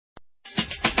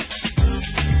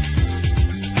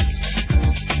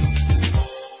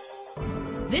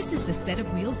This is the set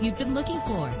of wheels you've been looking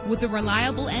for, with a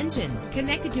reliable engine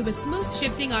connected to a smooth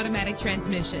shifting automatic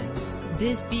transmission.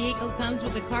 This vehicle comes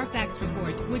with a Carfax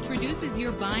report, which reduces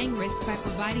your buying risk by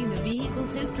providing the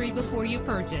vehicle's history before you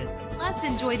purchase. Plus,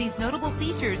 enjoy these notable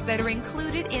features that are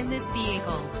included in this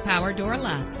vehicle: power door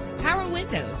locks, power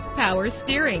windows, power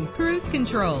steering, cruise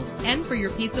control. And for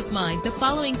your peace of mind, the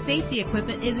following safety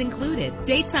equipment is included: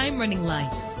 daytime running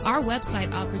lights. Our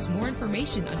website offers more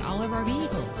information on all of our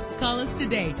vehicles. Call us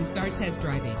today to start test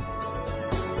driving.